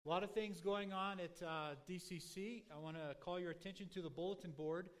A lot of things going on at DCC. I want to call your attention to the bulletin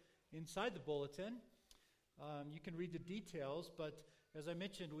board inside the bulletin. You can read the details, but as I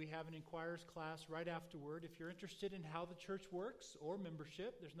mentioned, we have an inquirers class right afterward. If you're interested in how the church works or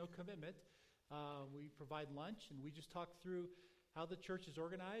membership, there's no commitment. We provide lunch, and we just talk through how the church is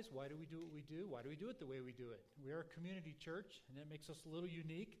organized. Why do we do what we do? Why do we do it the way we do it? We are a community church, and that makes us a little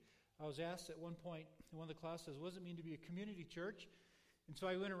unique. I was asked at one point in one of the classes, what does it mean to be a community church? And so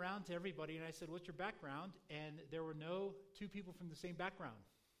I went around to everybody and I said, what's your background? And there were no two people from the same background.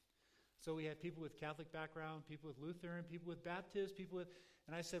 So we had people with Catholic background, people with Lutheran, people with Baptist,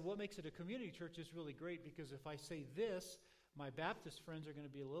 and I said, what makes it a community church is really great, because if I say this, my Baptist friends are going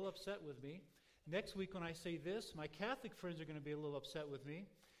to be a little upset with me. Next week when I say this, my Catholic friends are going to be a little upset with me.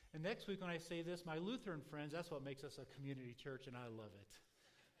 And next week when I say this, my Lutheran friends, that's what makes us a community church, and I love it.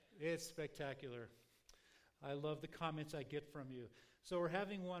 It's spectacular. I love the comments I get from you. So we're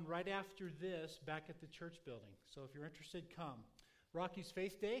having one right after this back at the church building. So if you're interested, come. Rocky's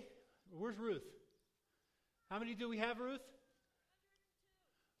Faith Day. Where's Ruth? How many do we have, Ruth?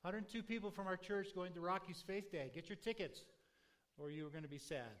 102 people from our church going to Rocky's Faith Day. Get your tickets, or you are going to be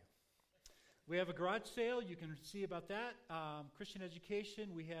sad. We have a garage sale. You can see about that. Christian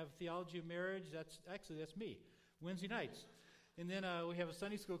education. We have theology of marriage. That's me. Wednesday nights. And then we have a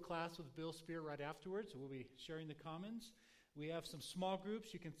Sunday school class with Bill Spear right afterwards. We'll be sharing the commons. We have some small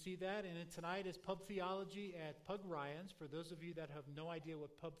groups. You can see that. And then tonight is Pub Theology at Pug Ryan's. For those of you that have no idea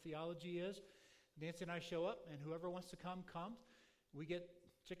what Pub Theology is, Nancy and I show up, and whoever wants to come, comes. We get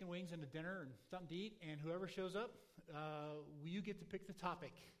chicken wings and a dinner and something to eat, and whoever shows up, you get to pick the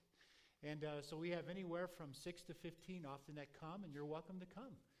topic. And so we have anywhere from 6 to 15 often that come, and you're welcome to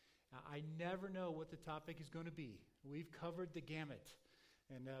come. I never know what the topic is going to be. We've covered the gamut,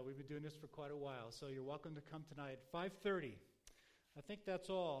 and we've been doing this for quite a while. So you're welcome to come tonight at 5:30. I think that's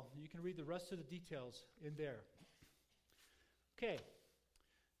all. You can read the rest of the details in there. Okay.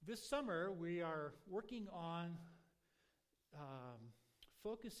 This summer, we are working on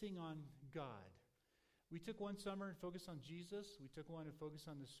focusing on God. We took one summer and focused on Jesus. We took one and focused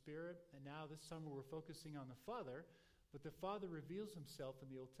on the Spirit. And now this summer, we're focusing on the Father. But the Father reveals himself in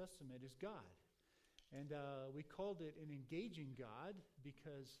the Old Testament as God. And we called it an engaging God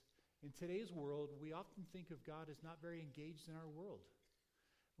because in today's world, we often think of God as not very engaged in our world.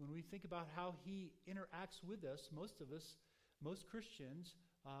 When we think about how he interacts with us, most of us, most Christians,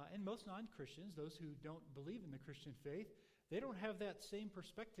 and most non-Christians, those who don't believe in the Christian faith, they don't have that same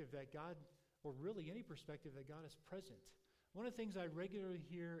perspective that God, or really any perspective that God is present. One of the things I regularly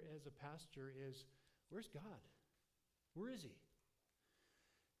hear as a pastor is, where's God? Where is he?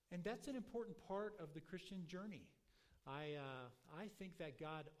 And that's an important part of the Christian journey. I think that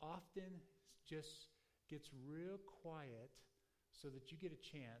God often just gets real quiet so that you get a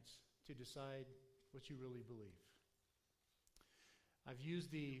chance to decide what you really believe. I've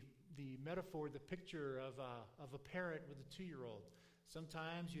used the metaphor, the picture of a parent with a 2-year-old.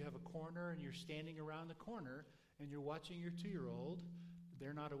 Sometimes you have a corner and you're standing around the corner and you're watching your 2-year-old.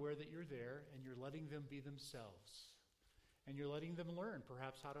 They're not aware that you're there, and you're letting them be themselves. And you're letting them learn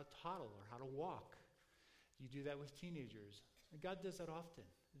perhaps how to toddle or how to walk. You do that with teenagers. And God does that often.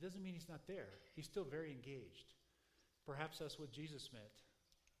 It doesn't mean he's not there. He's still very engaged. Perhaps that's what Jesus meant.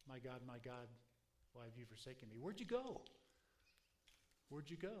 My God, why have you forsaken me? Where'd you go? Where'd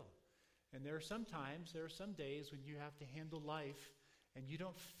you go? And there are some days when you have to handle life and you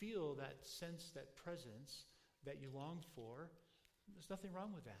don't feel that sense, that presence that you long for. There's nothing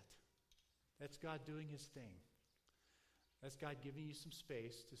wrong with that. That's God doing his thing. That's God giving you some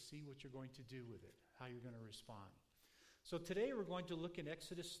space to see what you're going to do with it, how you're going to respond. So today we're going to look in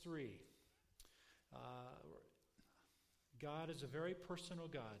Exodus 3. God is a very personal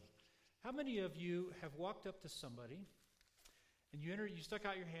God. How many of you have walked up to somebody and you stuck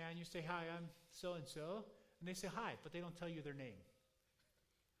out your hand, you say, hi, I'm so-and-so, and they say hi, but they don't tell you their name?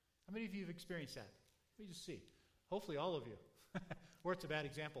 How many of you have experienced that? Let me just see. Hopefully all of you. Or it's a bad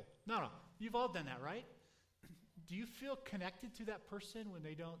example. No, you've all done that, right? Do you feel connected to that person when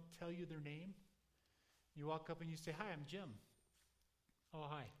they don't tell you their name? You walk up and you say, hi, I'm Jim. Oh,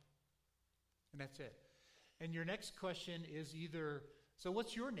 hi. And that's it. And your next question is either, so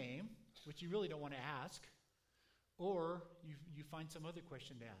what's your name, which you really don't want to ask, or you find some other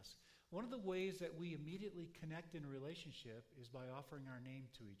question to ask. One of the ways that we immediately connect in a relationship is by offering our name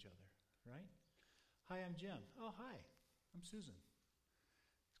to each other, right? Hi, I'm Jim. Oh, hi, I'm Susan.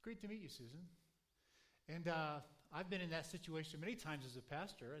 It's great to meet you, Susan. And I've been in that situation many times as a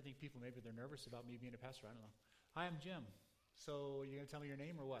pastor. I think people, maybe they're nervous about me being a pastor. I don't know. Hi, I'm Jim. So you're going to tell me your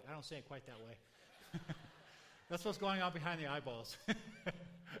name or what? I don't say it quite that way. That's what's going on behind the eyeballs.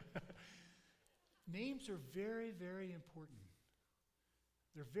 are very, very important.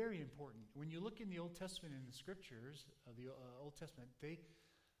 They're very important. When you look in the Old Testament, in the scriptures of the Old Testament,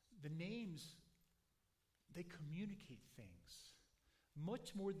 the names, they communicate things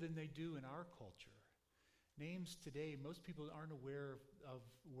much more than they do in our culture. Names today, most people aren't aware of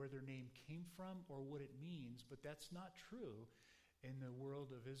where their name came from or what it means, but that's not true in the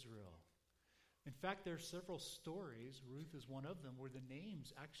world of Israel. In fact, there are several stories, Ruth is one of them, where the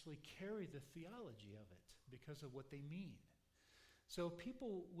names actually carry the theology of it because of what they mean. So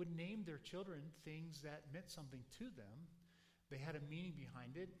people would name their children things that meant something to them. They had a meaning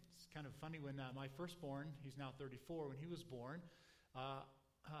behind it. It's kind of funny when my firstborn, he's now 34, when he was born,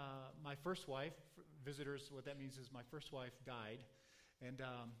 my first wife, visitors, what that means is my first wife died,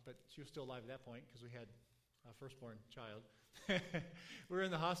 but she was still alive at that point because we had a firstborn child. We were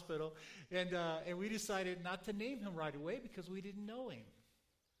in the hospital, and we decided not to name him right away because we didn't know him.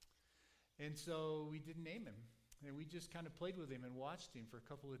 And so we didn't name him. And we just kind of played with him and watched him for a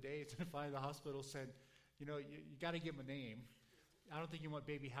couple of days. And finally the hospital said, you got to give him a name. I don't think you want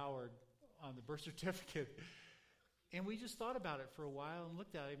Baby Howard on the birth certificate. And we just thought about it for a while and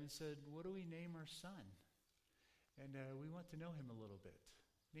looked at him and said, what do we name our son? And we want to know him a little bit.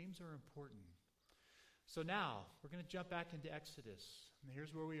 Names are important. So now, we're going to jump back into Exodus. And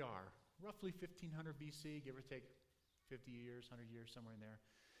here's where we are. Roughly 1500 BC, give or take 50 years, 100 years, somewhere in there.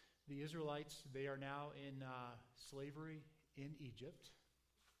 The Israelites, they are now in slavery in Egypt.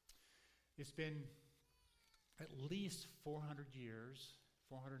 It's been at least 400 years,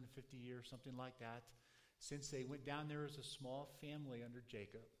 450 years, something like that, since they went down there as a small family under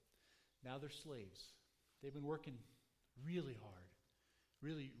Jacob. Now they're slaves. They've been working really hard.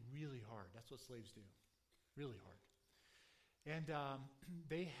 Really, really hard. That's what slaves do. Really hard. And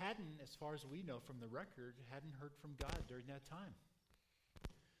they hadn't, as far as we know from the record, hadn't heard from God during that time.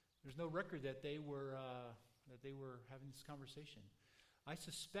 There's no record that they were having this conversation. I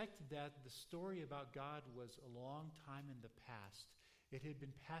suspect that the story about God was a long time in the past. It had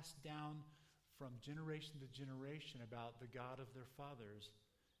been passed down from generation to generation about the God of their fathers,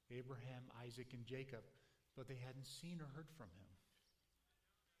 Abraham, Isaac, and Jacob, but they hadn't seen or heard from him.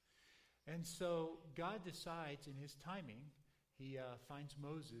 And so God decides in his timing, he finds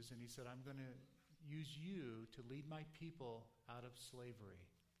Moses and he said, I'm going to use you to lead my people out of slavery.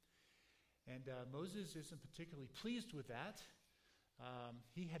 And Moses isn't particularly pleased with that.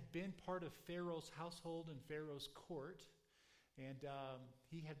 He had been part of Pharaoh's household and Pharaoh's court, and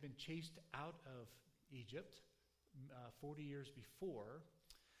he had been chased out of Egypt 40 years before.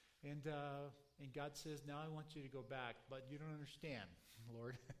 And God says, now I want you to go back, but you don't understand,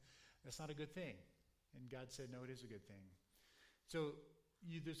 Lord. That's not a good thing. And God said, no, it is a good thing. So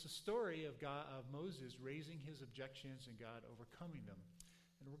there's a story of Moses raising his objections and God overcoming them.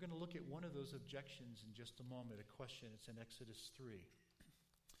 And we're going to look at one of those objections in just a moment, a question. It's in Exodus 3.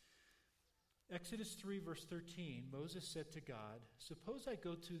 Exodus 3, verse 13, Moses said to God, suppose, I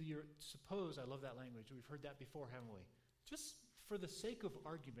love that language. We've heard that before, haven't we? Just for the sake of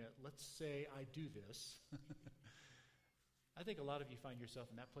argument, let's say I do this. I think a lot of you find yourself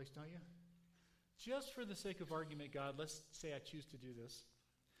in that place, don't you? Just for the sake of argument, God, let's say I choose to do this.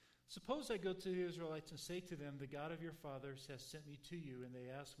 Suppose I go to the Israelites and say to them, the God of your fathers has sent me to you, and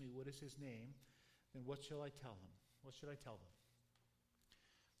they ask me, what is his name? Then what shall I tell them? What should I tell them?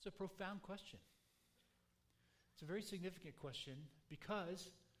 It's a profound question. It's a very significant question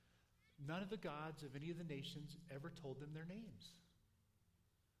because none of the gods of any of the nations ever told them their names.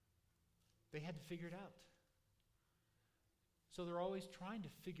 They had to figure it out. So they're always trying to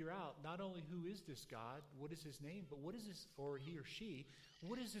figure out not only who is this God, what is his name, but what is this, or he or she,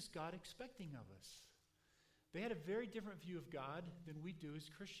 what is this God expecting of us? They had a very different view of God than we do as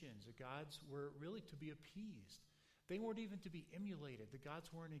Christians. The gods were really to be appeased. They weren't even to be emulated. The gods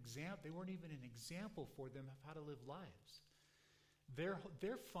weren't they weren't even an example for them of how to live lives.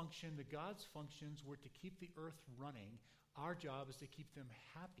 Their function, the gods' functions, were to keep the earth running. Our job is to keep them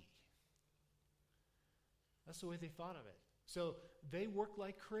happy. That's the way they thought of it. So they worked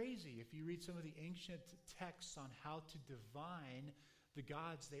like crazy. If you read some of the ancient texts on how to divine the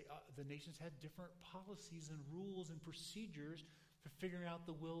gods, the nations had different policies and rules and procedures for figuring out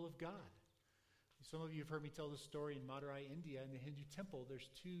the will of God. Some of you have heard me tell this story in Madurai, India, in the Hindu temple. There's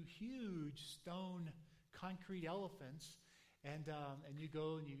two huge stone concrete elephants, and you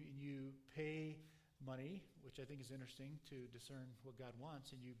go and you pay money, which I think is interesting to discern what God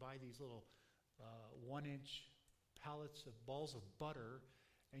wants, and you buy these little 1-inch pallets of balls of butter,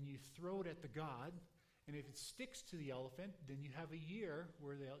 and you throw it at the god, and if it sticks to the elephant, then you have a year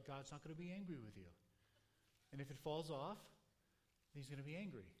where God's not going to be angry with you. And if it falls off, he's going to be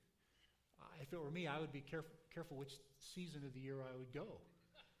angry. If it were me, I would be careful which season of the year I would go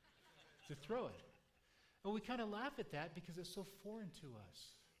to throw it. And we kind of laugh at that because it's so foreign to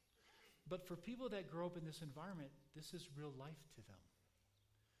us. But for people that grow up in this environment, this is real life to them.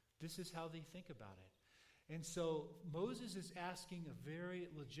 This is how they think about it. And so Moses is asking a very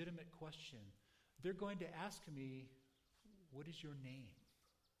legitimate question. They're going to ask me, what is your name?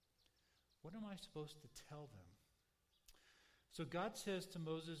 What am I supposed to tell them? So God says to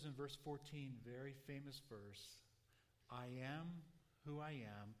Moses in verse 14, very famous verse, I am who I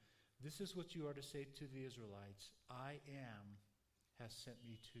am. This is what you are to say to the Israelites. I am has sent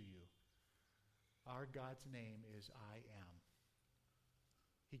me to you. Our God's name is I am.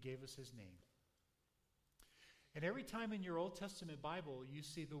 He gave us his name. And every time in your Old Testament Bible you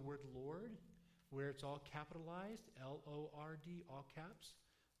see the word Lord, where it's all capitalized, L-O-R-D, all caps,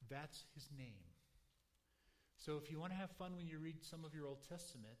 that's his name. So if you want to have fun when you read some of your Old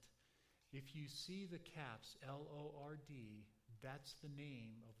Testament, if you see the caps, L-O-R-D, that's the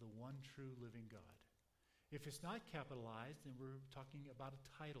name of the one true living God. If it's not capitalized, then we're talking about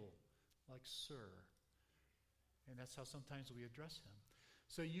a title, like Sir. And that's how sometimes we address him.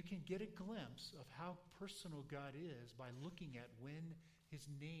 So you can get a glimpse of how personal God is by looking at when his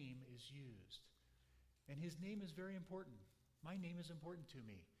name is used. And his name is very important. My name is important to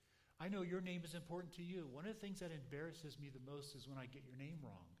me. I know your name is important to you. One of the things that embarrasses me the most is when I get your name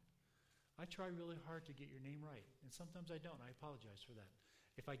wrong. I try really hard to get your name right, and sometimes I don't. I apologize for that.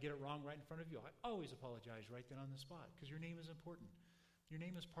 If I get it wrong right in front of you, I always apologize right then on the spot, because your name is important. Your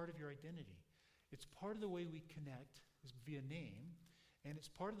name is part of your identity. It's part of the way we connect is via name, and it's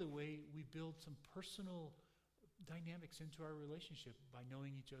part of the way we build some personal dynamics into our relationship by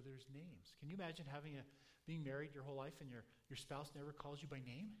knowing each other's names. Can you imagine being married your whole life and your spouse never calls you by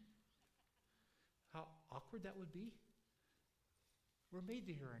name? How awkward that would be. We're made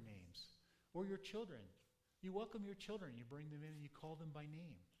to hear our names. Or your children. You welcome your children. You bring them in and you call them by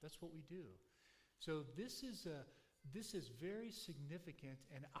name. That's what we do. So this is very significant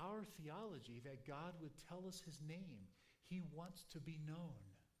in our theology that God would tell us his name. He wants to be known.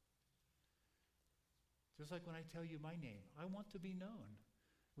 Just like when I tell you my name, I want to be known.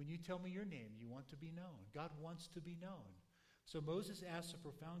 When you tell me your name, you want to be known. God wants to be known. So Moses asks a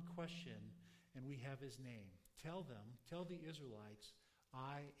profound question, and we have his name. Tell the Israelites,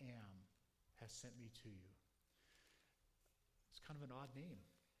 I am has sent me to you. It's kind of an odd name.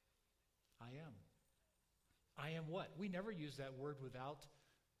 I am. I am what? We never use that word without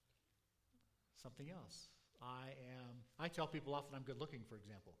something else. I tell people often I'm good looking, for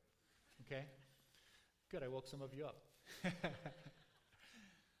example. Okay? Good, I woke some of you up.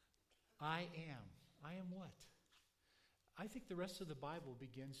 I am. I am what? I think the rest of the Bible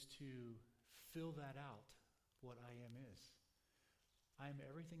begins to fill that out, what I am is. I am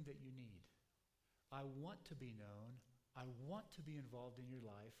everything that you need. I want to be known. I want to be involved in your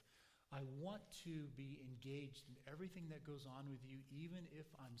life. I want to be engaged in everything that goes on with you, even if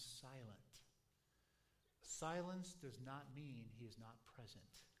I'm silent. Silence does not mean he is not present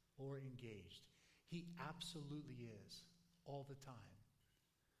or engaged. He absolutely is, all the time.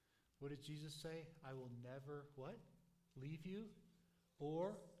 What did Jesus say? I will never, what? Leave you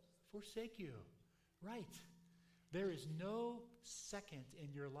or forsake you. Right. There is no second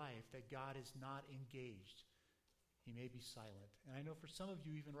in your life that God is not engaged. He may be silent. And I know for some of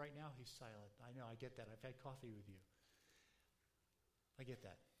you, even right now, he's silent. I know, I get that. I've had coffee with you. I get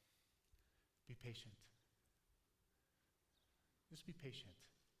that. Be patient. Just be patient.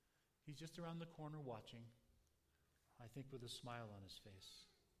 He's just around the corner watching, I think with a smile on his face.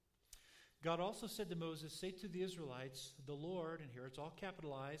 God also said to Moses, say to the Israelites, the Lord, and here it's all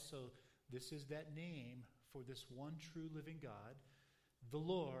capitalized, so this is that name for this one true living God, the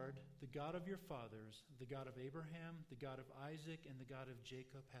Lord, the God of your fathers, the God of Abraham, the God of Isaac, and the God of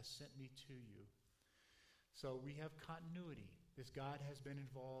Jacob has sent me to you. So we have continuity. This God has been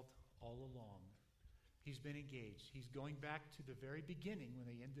involved all along. He's been engaged. He's going back to the very beginning when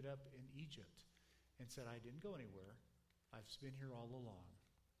they ended up in Egypt and said, I didn't go anywhere. I've been here all along.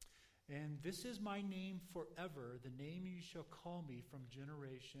 And this is my name forever, the name you shall call me from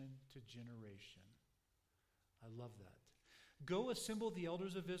generation to generation. I love that. Go assemble the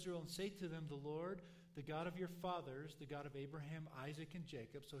elders of Israel and say to them, the Lord, the God of your fathers, the God of Abraham, Isaac, and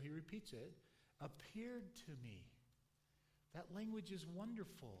Jacob, so he repeats it, appeared to me. That language is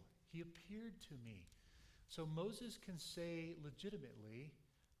wonderful. He appeared to me. So Moses can say legitimately,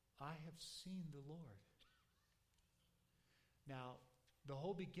 I have seen the Lord. Now, the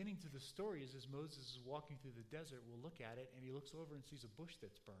whole beginning to the story is as Moses is walking through the desert, we'll look at it, and he looks over and sees a bush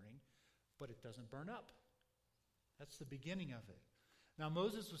that's burning, but it doesn't burn up. That's the beginning of it. Now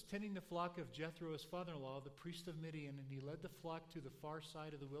Moses was tending the flock of Jethro, his father-in-law, the priest of Midian, and he led the flock to the far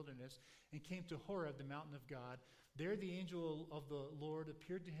side of the wilderness and came to Horeb, the mountain of God. There the angel of the Lord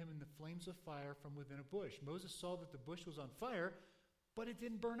appeared to him in the flames of fire from within a bush. Moses saw that the bush was on fire, but it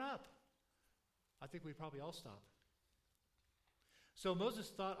didn't burn up. I think we probably all stop. So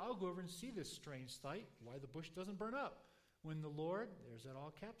Moses thought, I'll go over and see this strange sight, why the bush doesn't burn up. When the Lord, there's that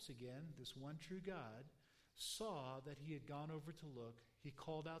all caps again, this one true God, saw that he had gone over to look, he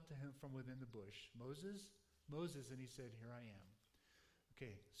called out to him from within the bush, Moses, Moses, and he said, here I am.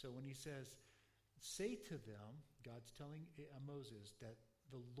 Okay, so when he says, say to them, God's telling Moses that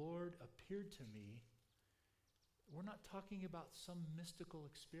the Lord appeared to me, we're not talking about some mystical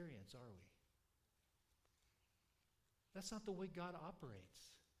experience, are we? That's not the way God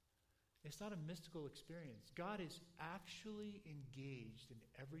operates. It's not a mystical experience. God is actually engaged in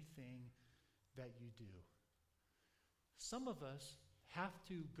everything that you do. Some of us have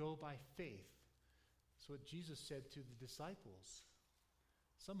to go by faith. That's what Jesus said to the disciples.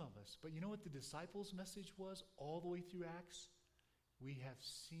 Some of us. But you know what the disciples' message was all the way through Acts? We have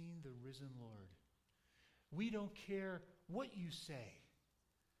seen the risen Lord. We don't care what you say.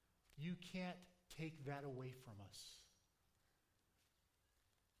 You can't take that away from us.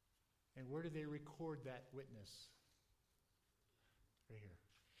 And where do they record that witness? Right here.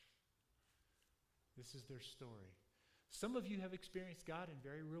 This is their story. Some of you have experienced God in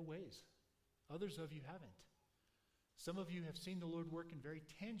very real ways. Others of you haven't. Some of you have seen the Lord work in very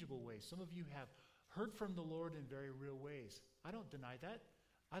tangible ways. Some of you have heard from the Lord in very real ways. I don't deny that.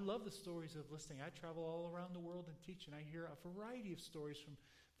 I love the stories of listening. I travel all around the world and teach, and I hear a variety of stories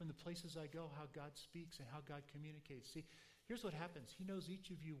from the places I go, how God speaks and how God communicates. See, here's what happens. He knows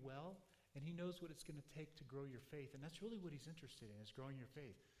each of you well, and he knows what it's going to take to grow your faith. And that's really what he's interested in, is growing your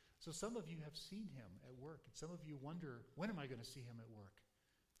faith. So some of you have seen him at work, and some of you wonder, when am I going to see him at work?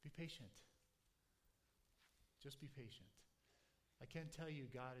 Be patient. Just be patient. I can tell you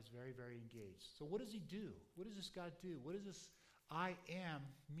God is very, very engaged. So what does he do? What does this God do? What does this I am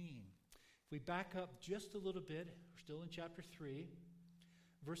mean? If we back up just a little bit, we're still in chapter 3,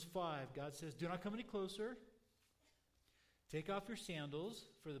 verse 5, God says, do not come any closer. Take off your sandals,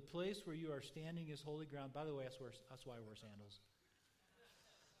 for the place where you are standing is holy ground. By the way, that's why I wear sandals.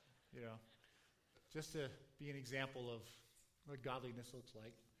 You know, just to be an example of what godliness looks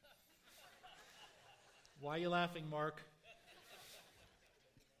like. Why are you laughing, Mark?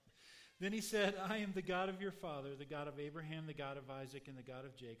 Then he said, I am the God of your father, the God of Abraham, the God of Isaac, and the God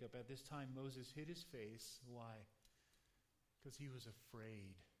of Jacob. At this time, Moses hid his face. Why? Because he was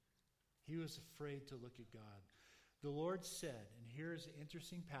afraid. He was afraid to look at God. The Lord said, and here's an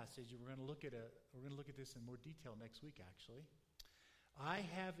interesting passage, and we're going to look at this in more detail next week, actually. I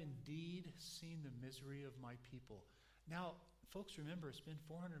have indeed seen the misery of my people. Now, folks, remember, it's been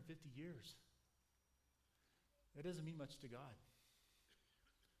 450 years. That doesn't mean much to God.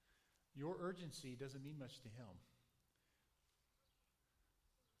 Your urgency doesn't mean much to him.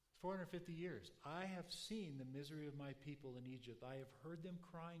 450 years. I have seen the misery of my people in Egypt. I have heard them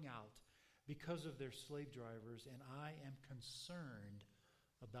crying out because of their slave drivers, and I am concerned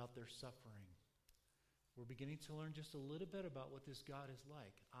about their suffering. We're beginning to learn just a little bit about what this God is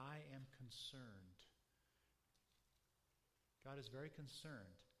like. I am concerned. God is very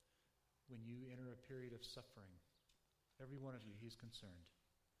concerned when you enter a period of suffering. Every one of you, he's concerned.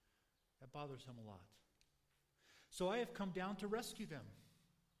 That bothers him a lot. So I have come down to rescue them.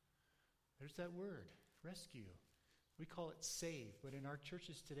 There's that word, rescue. We call it save, but in our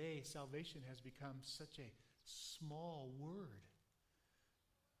churches today, salvation has become such a small word.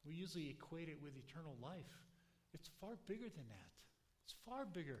 We usually equate it with eternal life. It's far bigger than that. It's far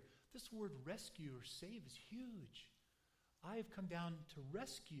bigger. This word rescue or save is huge. I have come down to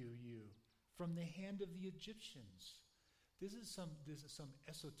rescue you from the hand of the Egyptians. This is some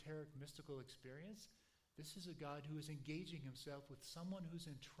esoteric, mystical experience. This is a God who is engaging himself with someone who's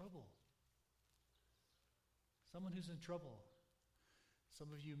in trouble. Someone who's in trouble.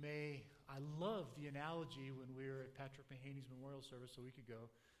 Some of you I love the analogy when we were at Patrick Mahaney's memorial service a week ago.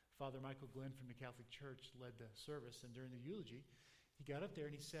 Father Michael Glenn from the Catholic Church led the service, and during the eulogy, he got up there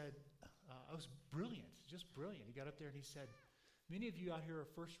and he said, it was brilliant, just brilliant. He got up there and he said, many of you out here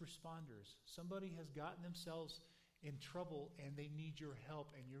are first responders. Somebody has gotten themselves in trouble and they need your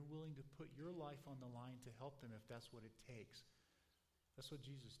help, and you're willing to put your life on the line to help them if that's what it takes. That's what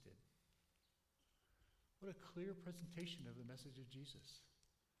Jesus did. What a clear presentation of the message of Jesus.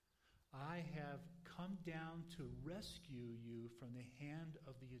 I have come down to rescue you from the hand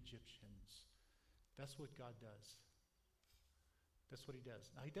of the Egyptians. That's what God does. That's what he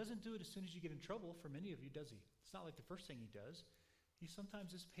does. Now, he doesn't do it as soon as you get in trouble for many of you, does he? It's not like the first thing he does. He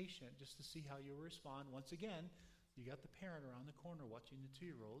sometimes is patient just to see how you'll respond. Once again, you got the parent around the corner watching the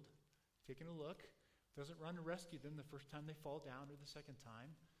 2-year-old, taking a look, doesn't run to rescue them the first time they fall down or the second time,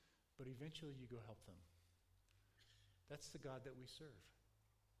 but eventually you go help them. That's the God that we serve.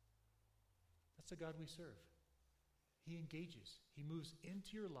 That's the God we serve. He engages. He moves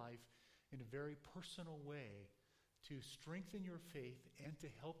into your life in a very personal way to strengthen your faith and to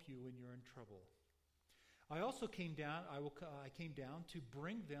help you when you're in trouble. I also came down to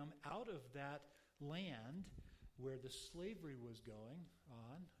bring them out of that land where the slavery was going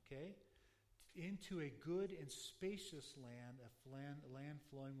on, okay, into a good and spacious land, a land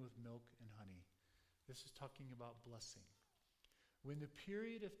flowing with milk and honey. This is talking about blessing. When the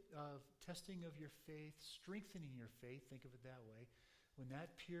period of testing of your faith, strengthening your faith, think of it that way, when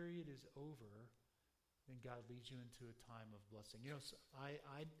that period is over, then God leads you into a time of blessing. You know,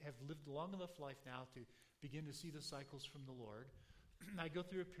 I have lived long enough life now to begin to see the cycles from the Lord. I go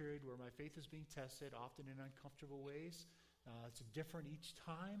through a period where my faith is being tested, often in uncomfortable ways. It's different each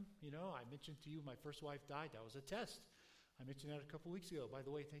time. You know, I mentioned to you my first wife died. That was a test. I mentioned that a couple weeks ago. By the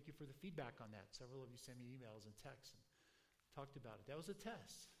way, thank you for the feedback on that. Several of you sent me emails and texts and talked about it. That was a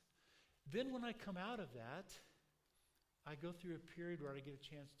test. Then when I come out of that, I go through a period where I get a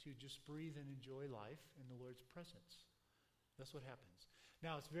chance to just breathe and enjoy life in the Lord's presence. That's what happens.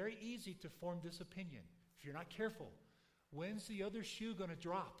 Now, it's very easy to form this opinion. If you're not careful, when's the other shoe going to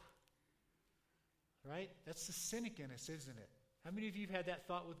drop? Right? That's the cynic in us, isn't it? How many of you have had that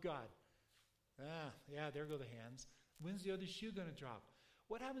thought with God? Yeah, there go the hands. When's the other shoe going to drop?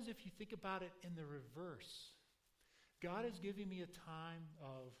 What happens if you think about it in the reverse? God is giving me a time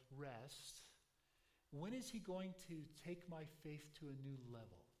of rest. When is he going to take my faith to a new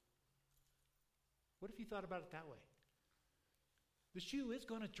level? What if you thought about it that way? The shoe is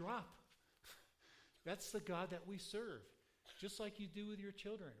going to drop. That's the God that we serve. Just like you do with your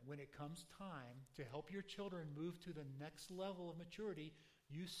children. When it comes time to help your children move to the next level of maturity,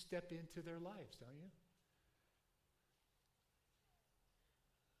 you step into their lives, don't you?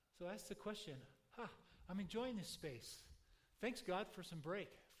 So ask the question, I'm enjoying this space. Thanks God for some break,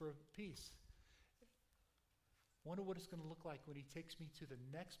 for peace. Wonder what it's going to look like when he takes me to the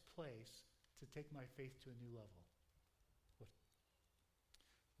next place to take my faith to a new level.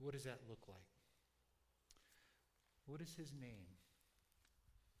 What does that look like? What is his name?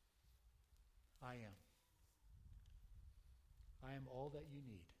 I am. I am all that you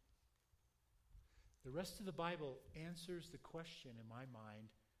need. The rest of the Bible answers the question in my mind,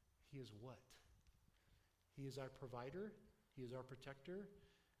 he is what? He is our provider. He is our protector.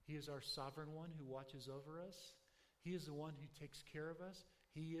 He is our sovereign one who watches over us. He is the one who takes care of us.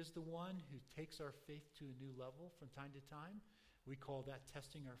 He is the one who takes our faith to a new level from time to time. We call that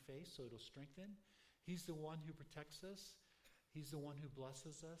testing our faith so it'll strengthen. He's the one who protects us. He's the one who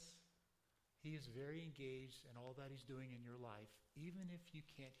blesses us. He is very engaged in all that he's doing in your life, even if you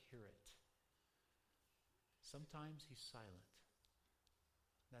can't hear it. Sometimes he's silent.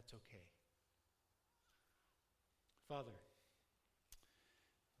 That's okay. Father,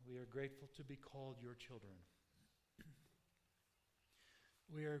 we are grateful to be called your children.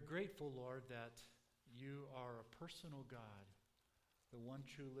 We are grateful, Lord, that you are a personal God, the one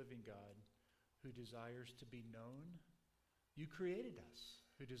true living God who desires to be known. You created us,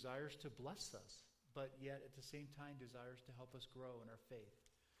 who desires to bless us, but yet at the same time desires to help us grow in our faith.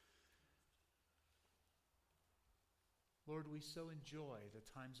 Lord, we so enjoy the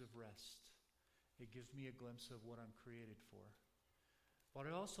times of rest. It gives me a glimpse of what I'm created for. But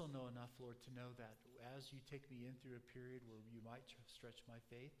I also know enough, Lord, to know that as you take me in through a period where you might stretch my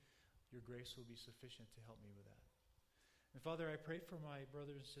faith, your grace will be sufficient to help me with that. And Father, I pray for my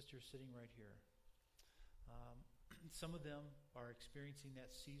brothers and sisters sitting right here. Some of them are experiencing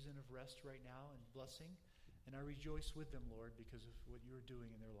that season of rest right now and blessing, and I rejoice with them, Lord, because of what you're doing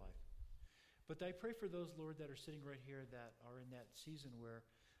in their life. But I pray for those, Lord, that are sitting right here that are in that season where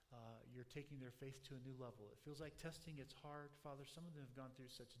you're taking their faith to a new level. It feels like testing, it's hard. Father, some of them have gone through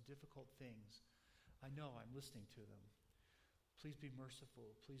such difficult things. I know I'm listening to them. Please be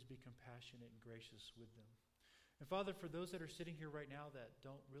merciful. Please be compassionate and gracious with them. And Father, for those that are sitting here right now that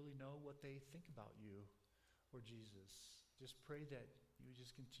don't really know what they think about you or Jesus, just pray that you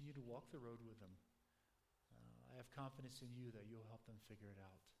just continue to walk the road with them. I have confidence in you that you'll help them figure it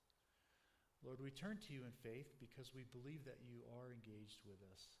out. Lord, we turn to you in faith because we believe that you are engaged with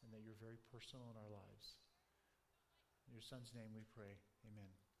us and that you're very personal in our lives. In your Son's name we pray.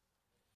 Amen.